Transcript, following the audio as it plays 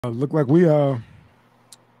Look like we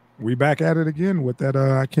back at it again with that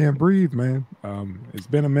I can't breathe, man. It's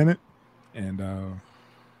been a minute, and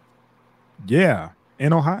yeah,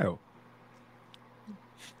 in Ohio,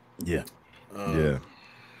 Yeah, Um, yeah.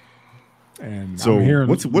 and I'm So hearing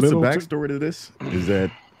what's the little to backstory to this?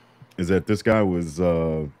 Is that this guy was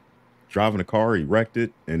driving a car, he wrecked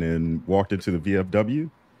it, and then walked into the VFW?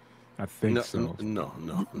 I think no, so. no,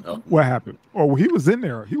 no, no, What no, happened? Oh, he was in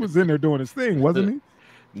there. He was in there doing his thing, wasn't he?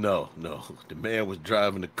 no, no. The man was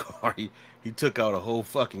driving the car. He took out a whole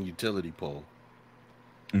fucking utility pole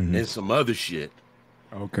Hmm. and some other shit,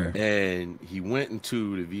 Okay. and he went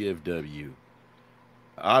into the VFW.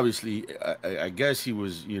 Obviously, I guess he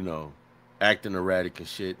was, acting erratic and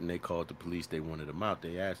shit, and they called the police. They wanted him out.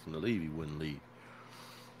 They asked him to leave. He wouldn't leave.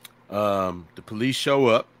 The police show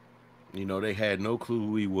up. They had no clue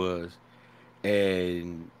who he was,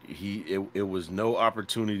 and it was no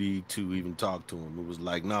opportunity to even talk to him. It was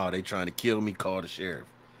like, no, they trying to kill me. Call the sheriff.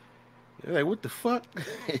 They're like, what the fuck?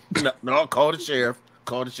 No, no, call the sheriff.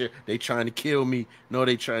 Call the sheriff. They trying to kill me. No,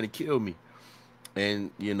 they trying to kill me.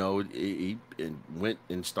 And he went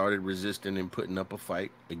and started resisting and putting up a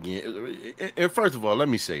fight again. And first of all, let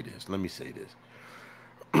me say this.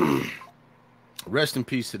 Rest in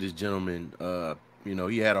peace to this gentleman.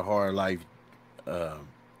 He had a hard life. Uh,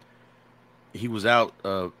 he was out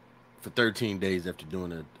for 13 days after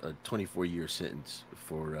doing a 24-year sentence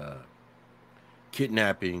for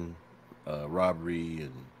kidnapping, robbery,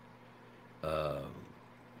 and uh,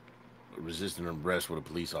 resisting arrest with a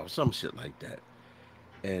police officer, some shit like that.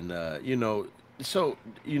 And so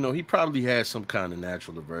he probably has some kind of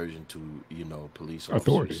natural aversion to police officers,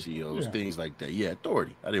 Authority. COs, Yeah. things like that. Yeah,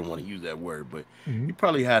 authority. I didn't want to use that word, but he Hmm.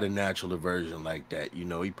 probably had a natural aversion like that. He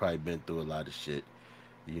probably been through a lot of shit.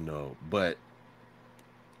 But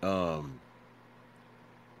um,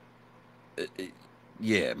 it, it-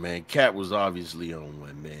 yeah, man, Cat was obviously on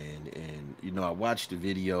one, man, and I watched the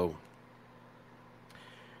video,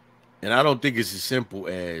 and I don't think it's as simple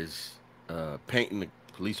as painting the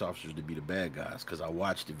police officers to be the bad guys. Because I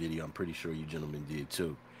watched the video, I'm pretty sure you gentlemen did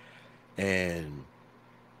too, and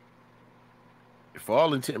for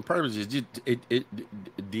all intent and purposes,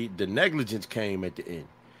 the negligence came at the end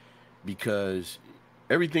because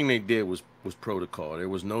everything they did was protocol. There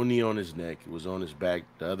was no knee on his neck; it was on his back.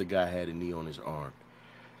 The other guy had a knee on his arm.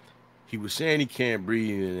 He was saying he can't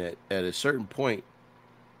breathe, and at a certain point,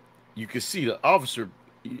 you could see the officer,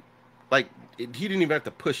 like he didn't even have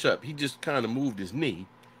to push up. He just kind of moved his knee,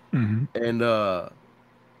 Hmm. and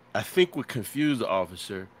I think what confused the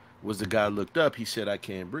officer was the guy looked up. He said, "I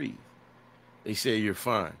can't breathe." They said, "You're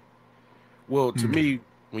fine." Well, to Hmm. me,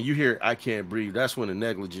 when you hear "I can't breathe," that's when the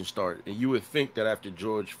negligence started. And you would think that after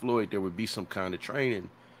George Floyd, there would be some kind of training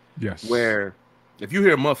Yes. where if you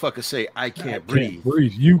hear a motherfucker say "I I can't can't breathe,"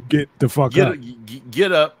 breathe. You get the fuck up.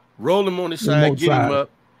 get up, roll him on his side, Remote get him side.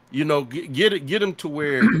 up, get him to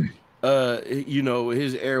where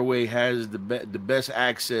his airway has the best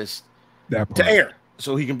access That to part. air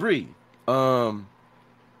so he can breathe. Um,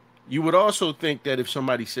 you would also think that if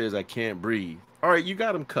somebody says I can't breathe, all right, you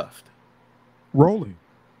got him cuffed. Rolling.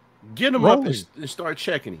 Get him up Rolling. and start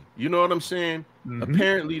checking him. You know what I'm saying? Hmm.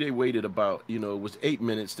 Apparently they waited about, it was 8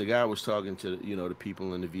 minutes. The guy was talking to, the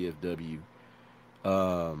people in the VFW,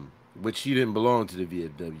 which he didn't belong to the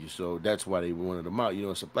VFW. So that's why they wanted him out.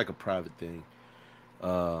 It's like a private thing.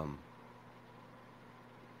 Um,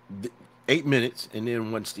 8 minutes. And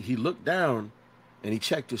then once he looked down and he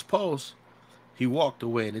checked his pulse, he walked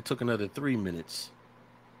away, and it took another 3 minutes,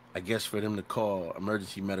 I guess, for them to call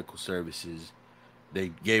emergency medical services.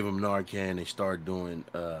 They gave him Narcan. They started doing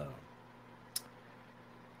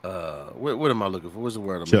what am I looking for? What's the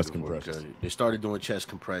word I'm Chest looking for? Because compressions. they started doing chest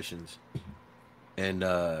compressions, and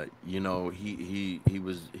the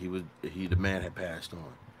man had passed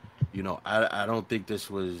on. I don't think this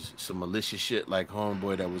was some malicious shit like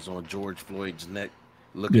homeboy that was on George Floyd's neck,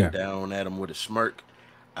 looking Yeah. down at him with a smirk.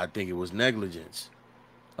 I think it was negligence.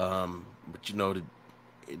 But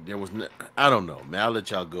there was I don't know, man. I'll let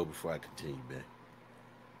y'all go before I continue, man.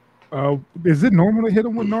 Is it normal to hit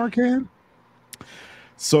them with Narcan?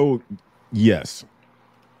 So yes,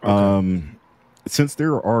 Okay. since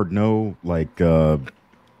there are no you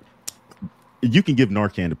can give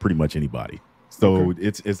Narcan to pretty much anybody. Okay. So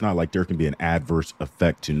it's not like there can be an adverse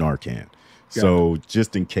effect to Narcan. Got it. So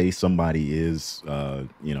just in case somebody is high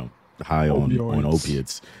on Opioids.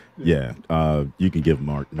 opiates, Yeah. yeah, you can give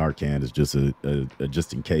Narcan as just a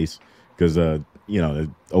just in case because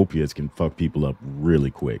opiates can fuck people up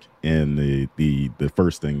really quick, and the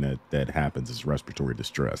first thing that happens is respiratory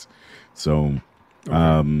distress. So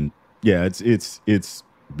Okay. yeah, it's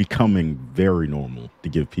becoming very normal to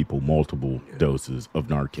give people multiple doses of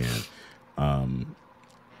Narcan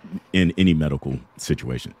in any medical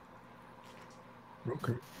situation.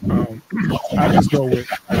 Okay. I just go with,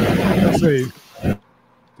 let's say, the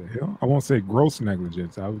hell? I won't say gross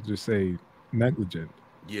negligence. I would just say negligent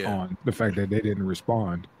on the fact that they didn't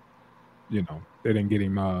respond. You know, they didn't get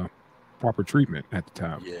him proper treatment at the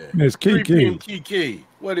time. Yeah. Miss Kiki.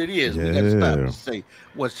 What it is, we got to stop and say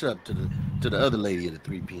what's up to the other lady at the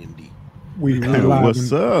 3 p.m.D. We live.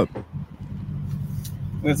 What's up?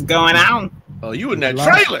 What's going on? Oh, you in that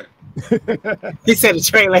trailer? He said a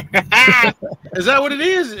trailer. Is that what it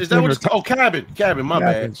is? Is that what it's called? Cabin. My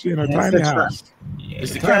bad. She in a tiny house.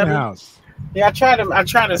 It's the tiny cabin house. Yeah, I try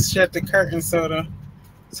to shut the curtain so it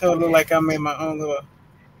look like I'm in my own little.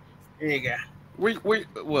 Here you go.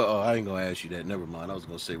 Well, I ain't gonna ask you that. Never mind. I was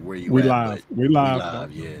gonna say where you. We at, live. We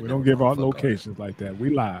live. Yeah. We don't give out locations like that. We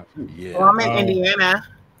live. Yeah. Well, I'm in Indiana.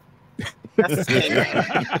 That's the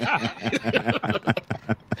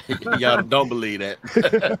state. Y'all don't believe that.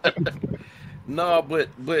 No, but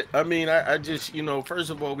I mean, I just, you know, first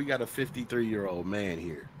of all, we got a 53-year-old man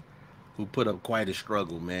here who put up quite a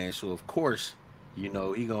struggle, man. So of course, you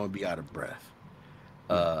know, he gonna be out of breath.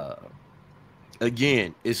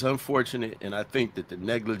 Again, it's unfortunate, and I think that the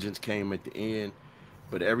negligence came at the end,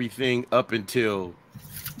 but everything up until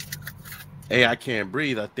I can't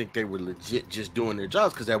breathe, I think they were legit just doing their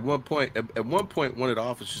jobs. Because at one point, one of the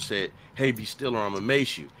officers said, "Hey, be still, or I'm gonna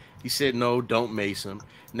mace you." He said, "No, don't mace him."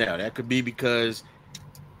 Now that could be because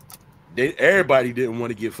everybody didn't want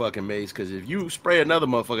to get fucking maced. Because if you spray another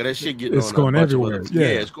motherfucker, that shit getting it's going everywhere. Yeah,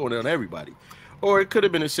 it's going on everybody. Or it could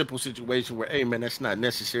have been a simple situation where, hey man, that's not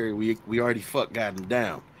necessary. We already got him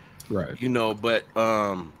down, right? You know, but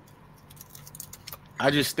I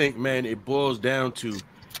just think, man, it boils down to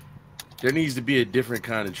there needs to be a different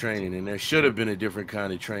kind of training, and there should have been a different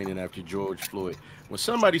kind of training after George Floyd. When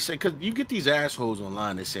somebody say, because you get these assholes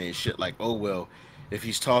online that saying shit like, "Oh well, if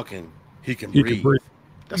he's talking, he can breathe."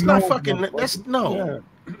 That's not fucking.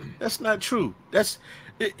 That's not true. That's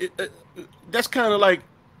kind of like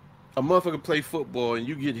a motherfucker play football and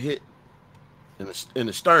you get hit in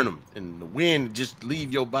the sternum and the wind just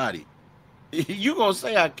leave your body. You gonna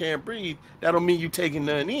say I can't breathe? That don't mean you taking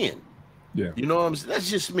nothing in. Yeah, you know what I'm saying? That's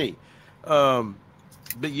just me.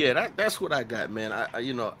 But yeah, that's what I got, man. I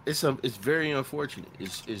you know, it's very unfortunate.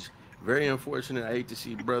 It's very unfortunate. I hate to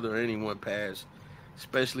see brother or anyone pass,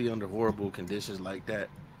 especially under horrible conditions like that.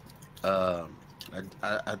 I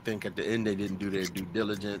think at the end they didn't do their due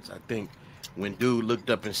diligence. I think when dude looked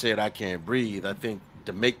up and said I can't breathe, I think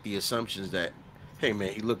to make the assumptions that, hey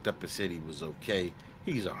man, he looked up and said he was okay,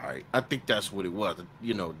 he's all right. I think that's what it was.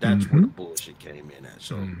 You know, that's where the bullshit came in at.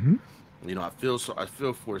 So, you know, I feel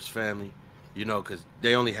for his family, you know, because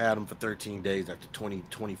they only had him for 13 days after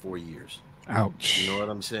 24 years. Ouch. You know what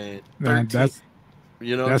I'm saying? Man, that's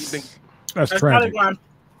tragic.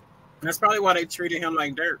 That's probably why they treated him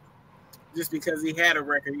like dirt. Just because he had a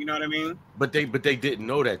record, you know what I mean? But they didn't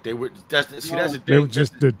know that. They were that's the thing. They were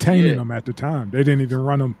just detaining him at the time. They didn't even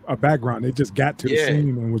run him a background. They just got to the scene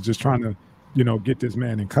and was just trying to, you know, get this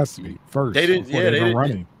man in custody first. They didn't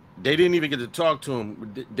they didn't even get to talk to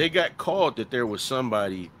him. They got called that there was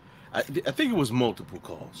somebody. I think it was multiple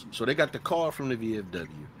calls. So they got the call from the VFW.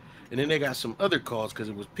 And then they got some other calls because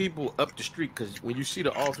it was people up the street. Because when you see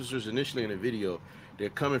the officers initially in the video, they're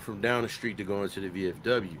coming from down the street to go into the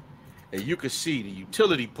VFW. And you can see the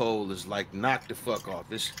utility pole is like knocked the fuck off.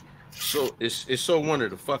 It's so wonder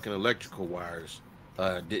the fucking electrical wires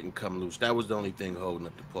didn't come loose. That was the only thing holding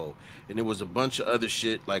up the pole. And there was a bunch of other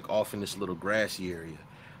shit like off in this little grassy area.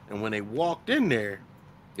 And when they walked in there,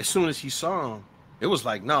 as soon as he saw him, it was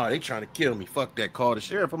like, nah, they trying to kill me. Fuck that. Call the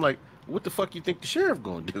sheriff. I'm like, what the fuck you think the sheriff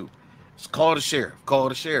gonna do? Just call the sheriff. Call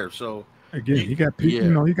the sheriff. So again, he got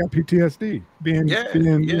you know, he got PTSD being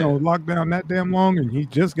you know, locked down that damn long, and he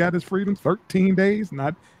just got his freedom 13 days,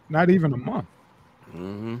 not even a month.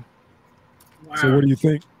 Wow. So what do you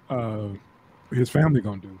think his family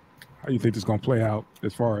gonna do? How do you think this gonna play out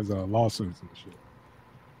as far as lawsuits and shit?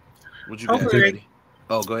 What you got?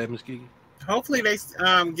 Oh, go ahead, Ms. Kiki. Hopefully they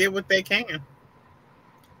get what they can.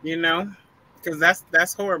 You know, because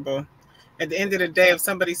that's horrible. At the end of the day, if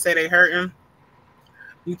somebody say they hurt him,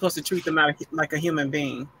 you're supposed to treat them like a human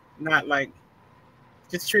being, not like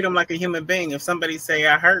just treat them like a human being. If somebody say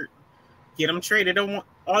I hurt, get them treated.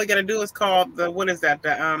 All you got to do is call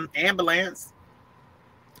the ambulance.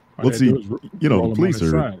 Well, see, you know, the police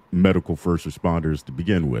are medical first responders to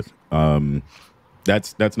begin with.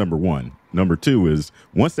 That's number one. Number two is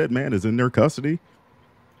once that man is in their custody,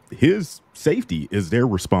 his safety is their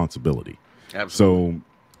responsibility. Absolutely.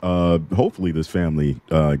 So hopefully this family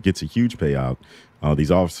gets a huge payout.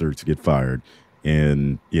 These officers get fired,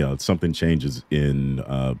 and something changes in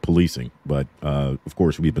policing. But of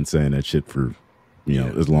course, we've been saying that shit for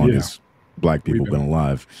as long as black people been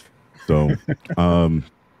alive. So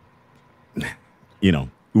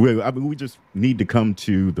we just need to come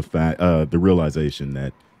to the realization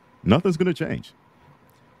that nothing's going to change.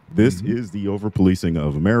 This is the over-policing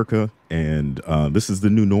of America, and this is the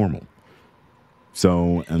new normal.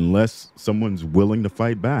 So unless someone's willing to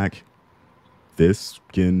fight back, this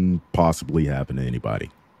can possibly happen to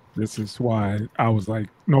anybody. This is why I was like,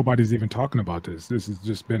 nobody's even talking about this. This has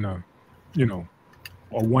just been pretty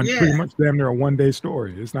much damn near a one-day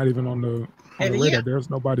story. It's not even on the radar. There's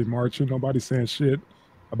nobody marching, nobody saying shit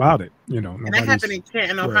about it. And that happened in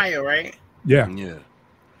Canton, Ohio, right? Yeah.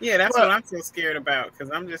 Yeah, that's what I'm so scared about, because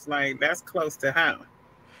I'm just like, that's close to how.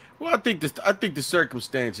 Well, I think the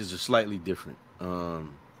circumstances are slightly different.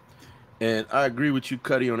 And I agree with you,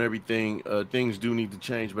 Cuddy, on everything. Things do need to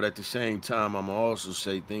change, but at the same time, I'm also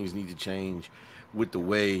say things need to change with the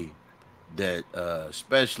way that,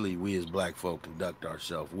 especially we as black folk, conduct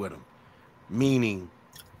ourselves with them. Meaning,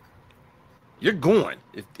 you're going.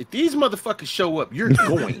 If these motherfuckers show up, you're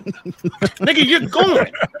going. Nigga, you're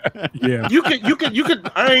going. Yeah. You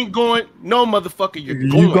could. I ain't going. No, motherfucker, you're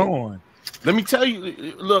going. You going. Let me tell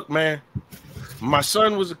you. Look, man. My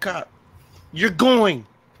son was a cop. You're going.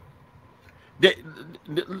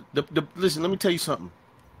 Listen, let me tell you something.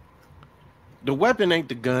 The weapon ain't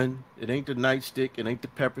the gun. It ain't the nightstick. It ain't the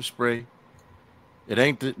pepper spray. It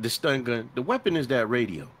ain't the stun gun. The weapon is that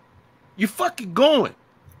radio. You fucking going.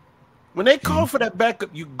 When they call for that backup,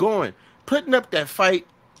 you going. Putting up that fight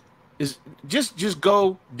is just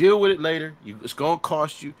go deal with it later. It's gonna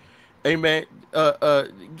cost you. Hey man,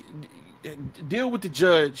 deal with the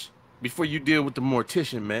judge before you deal with the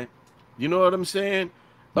mortician, man. You know what I'm saying?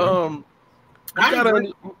 We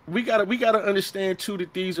gotta understand too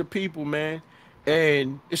that these are people, man,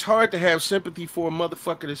 and it's hard to have sympathy for a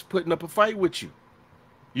motherfucker that's putting up a fight with you.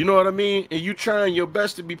 You know what I mean? And you trying your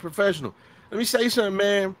best to be professional. Let me say something,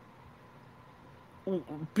 man.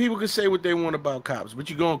 People can say what they want about cops, but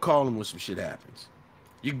you're gonna call them when some shit happens.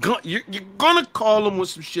 You're gonna call them when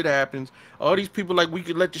some shit happens. All these people, like, we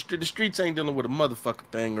could let the streets ain't dealing with a motherfucking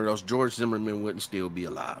thing, or else George Zimmerman wouldn't still be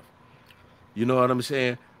alive. You know what I'm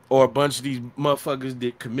saying? Or a bunch of these motherfuckers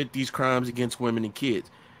that commit these crimes against women and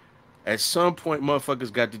kids. At some point,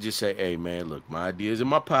 motherfuckers got to just say, hey man, look, my idea's in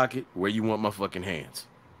my pocket. Where you want my fucking hands?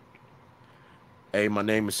 Hey, my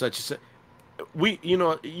name is such and such.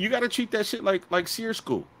 You got to treat that shit like Sears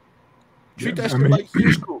School. Treat that shit like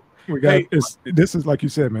Sears School. This is like you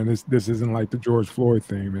said, man. This isn't like the George Floyd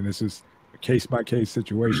thing, man. This is a case by case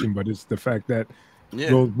situation, but it's the fact that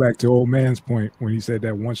goes back to old man's point when he said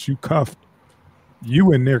that once you cuffed,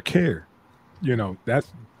 you in their care,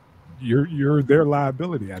 that's you're their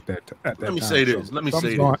liability at that time. Let me say this.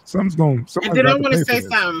 Something's going. And then I want to say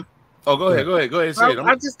something. Oh, go ahead. Say it.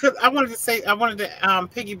 I wanted to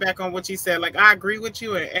piggyback on what you said. Like, I agree with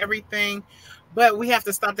you and everything, but we have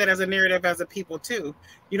to stop that as a narrative as a people too.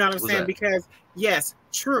 You know what I'm saying? Because yes,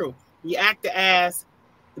 true. You act the ass.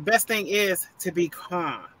 The best thing is to be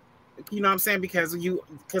calm. You know what I'm saying? Because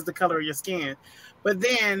the color of your skin. But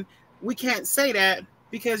then we can't say that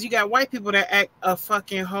because you got white people that act a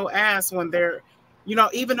fucking whole ass when they're,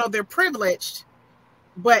 even though they're privileged,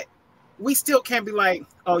 but we still can't be like,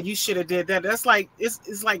 oh, you should have did that. That's like,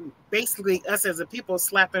 it's like basically us as a people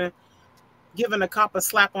giving a cop a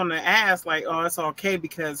slap on the ass, like, oh, it's okay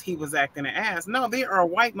because he was acting an ass. No, there are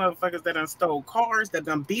white motherfuckers that done stole cars, that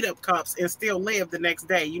done beat up cops and still live the next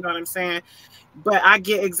day. You know what I'm saying? But I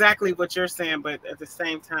get exactly what you're saying. But at the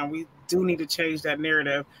same time, we do need to change that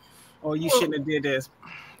narrative. Oh, you shouldn't have did this.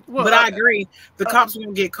 Well, but I agree. The cops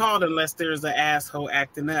won't get called unless there's an asshole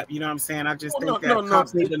acting up. You know what I'm saying? I just think that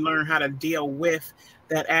cops need to learn how to deal with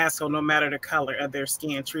that asshole no matter the color of their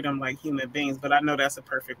skin. Treat them like human beings. But I know that's a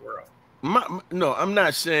perfect world. No, I'm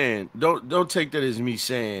not saying. Don't take that as me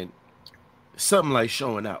saying something like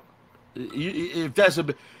showing out. If that's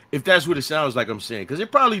what it sounds like I'm saying, because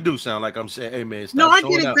it probably do sound like I'm saying, hey man, no, I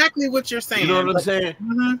get exactly what you're saying. You know what I'm saying?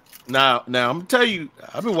 Mm-hmm. Now I'm gonna tell you,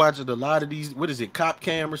 I've been watching a lot of these, what is it, Cop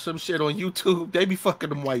Cam or some shit on YouTube. They be fucking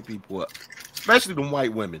them white people up, especially them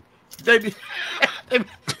white women. They be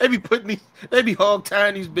hog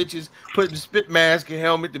tying these bitches, putting spit mask and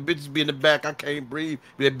helmet. The bitches be in the back. I can't breathe.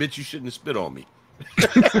 That bitch, you shouldn't have spit on me.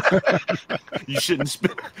 You shouldn't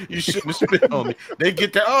have spit on me. They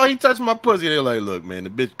get that. Oh, he touched my pussy. They're like, look, man, the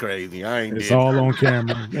bitch crazy. It's all on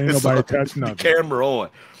camera. Ain't nobody touching nothing. Camera on.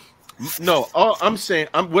 No, what I'm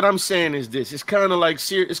saying is this. It's kind of like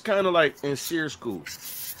in Sears School.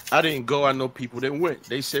 I didn't go. I know people that went.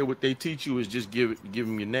 They said what they teach you is just give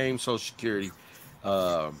them your name, social security,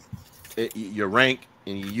 your rank,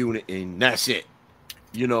 and your unit, and that's it.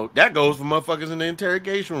 You know, that goes for motherfuckers in the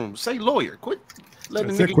interrogation room. Say lawyer. Quit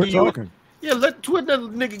letting the nigga quit give you talking. let that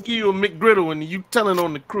nigga give you a McGriddle and you telling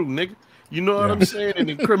on the crew, nigga. You know what I'm saying? And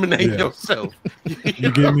incriminate yourself.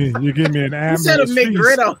 You give me an Ambrose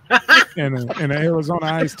and an Arizona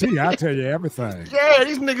iced tea. I tell you everything. Yeah,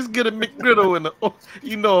 these niggas get a McGriddle and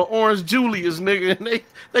orange Julius, nigga, and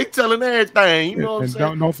they telling everything. You know what I'm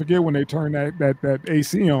saying? Don't forget when they turn that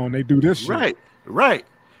AC on, they do this shit. Right.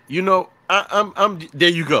 You know, I'm there.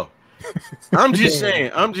 You go. I'm just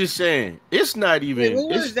saying. It's not even.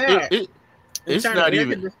 It's not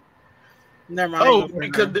even. Never mind. Oh,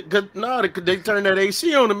 because they turn that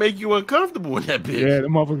AC on to make you uncomfortable in that bitch. Yeah, the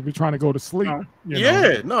motherfuckers be trying to go to sleep. You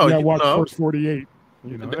gotta watch First 48.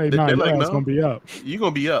 You know, it's gonna be up. You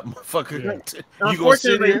gonna be up, motherfucker. Yeah. You gonna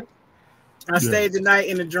sit there? I stayed the night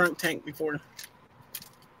in the drunk tank before.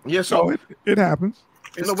 Yeah, so it happens.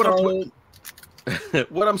 It's cold.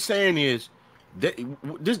 What I'm saying is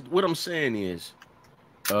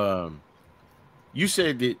you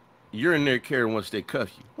said that you're in their care once they cuff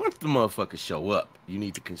you. Once the motherfuckers show up, you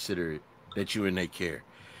need to consider it that you're in their care.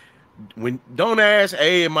 Don't ask,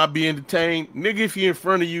 hey, am I being detained? Nigga, if you're in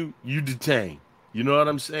front of you, you detain. You know what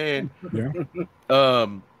I'm saying? Yeah.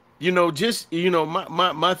 My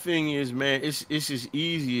thing is, man, it's as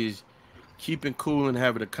easy as keeping cool and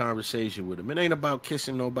having a conversation with them. It ain't about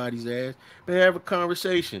kissing nobody's ass, but have a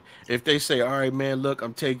conversation. If they say, all right, man, look,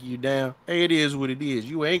 I'm taking you down. Hey, it is what it is.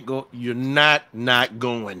 You're not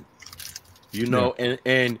going. You know,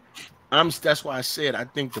 and that's why I said I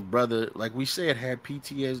think the brother, like we said, had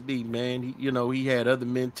PTSD, man. He had other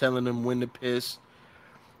men telling him when to piss.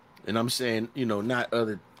 And I'm saying, not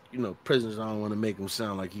other, prisoners. I don't want to make him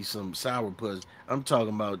sound like he's some sourpuss. I'm talking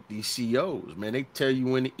about these COs, man. They tell you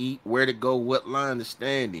when to eat, where to go, what line to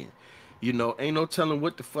stand in. Ain't no telling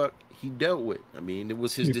what the fuck he dealt with. I mean, it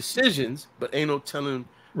was his decisions, but ain't no telling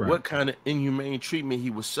what kind of inhumane treatment he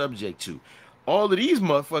was subject to. All of these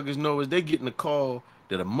motherfuckers know is they getting a call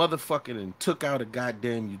that a motherfucking took out a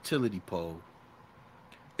goddamn utility pole.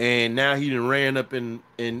 And now he done ran up in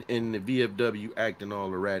the VFW acting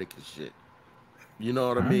all erratic and shit. You know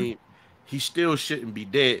what I mean? He still shouldn't be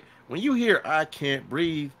dead. When you hear I can't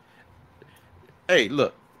breathe, hey,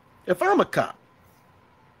 look, if I'm a cop,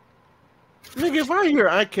 nigga, if I hear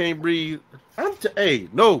I can't breathe, hey,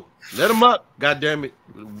 no, let him up. God damn it.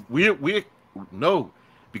 No,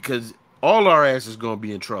 because all our ass is gonna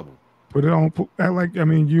be in trouble. Put it on,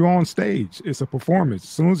 you on stage. It's a performance. As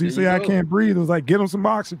soon as he say I can't breathe, it was like, get him some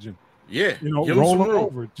oxygen. Yeah. Roll him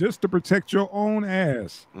over just to protect your own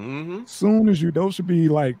ass. Mm-hmm. Soon as those should be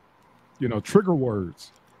like, trigger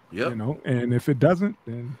words. Yep. And if it doesn't,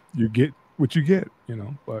 then you get what you get,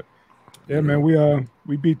 But yeah, man,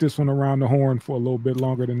 we beat this one around the horn for a little bit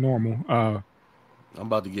longer than normal. I'm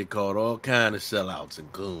about to get called all kind of sellouts and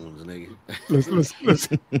goons, nigga. Let's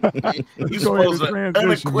You supposed to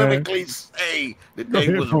unequivocally say that they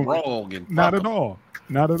was wrong and not at all.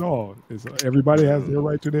 Not at all. Everybody has their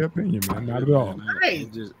right to their opinion, man. Not at all.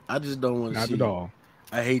 I just don't want to see. Not at all.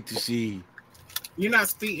 I hate to see. You're not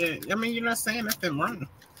speaking. I mean, you're not saying nothing wrong.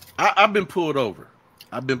 I've been pulled over.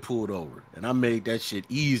 And I made that shit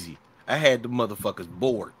easy. I had the motherfuckers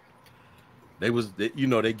bored. They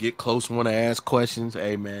get close, want to ask questions.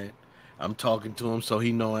 Hey, man, I'm talking to him so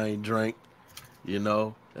he know I ain't drank. You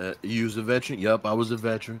was a veteran? Yup, I was a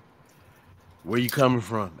veteran. Where you coming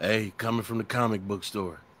from? Hey, coming from the comic book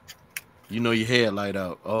store. Your headlight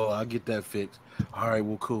out. Oh, I'll get that fixed. All right,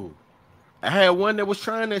 well, cool. I had one that was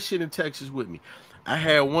trying that shit in Texas with me. I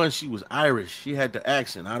had one, she was Irish. She had the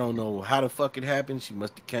accent. I don't know how the fuck it happened. She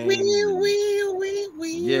must have came. Yeah.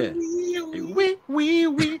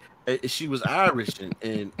 She was Irish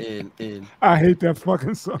and I hate that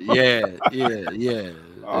fucking song. Yeah.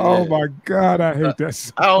 Oh my God, I hate that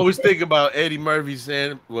song. I always think about Eddie Murphy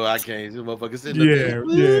saying, well, I can't. This motherfucker sitting there.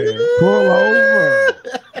 Pull over.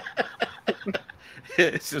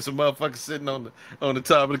 It's just a motherfucker sitting on the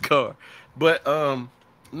top of the car. But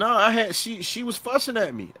no, she was fussing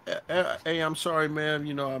at me. Hey, I'm sorry, ma'am.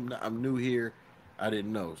 I'm new here. I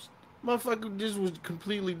didn't know. Motherfucker just was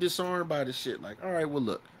completely disarmed by the shit. Like, all right, well,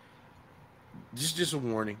 look. Just a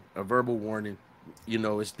warning, a verbal warning.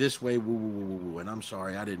 It's this way, woo, woo, woo, woo, and I'm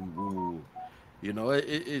sorry, I didn't woo.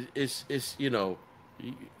 It's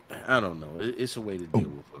I don't know. It's a way to deal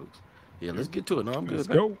with folks. Yeah, let's get to it. No, I'm good. Let's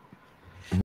go.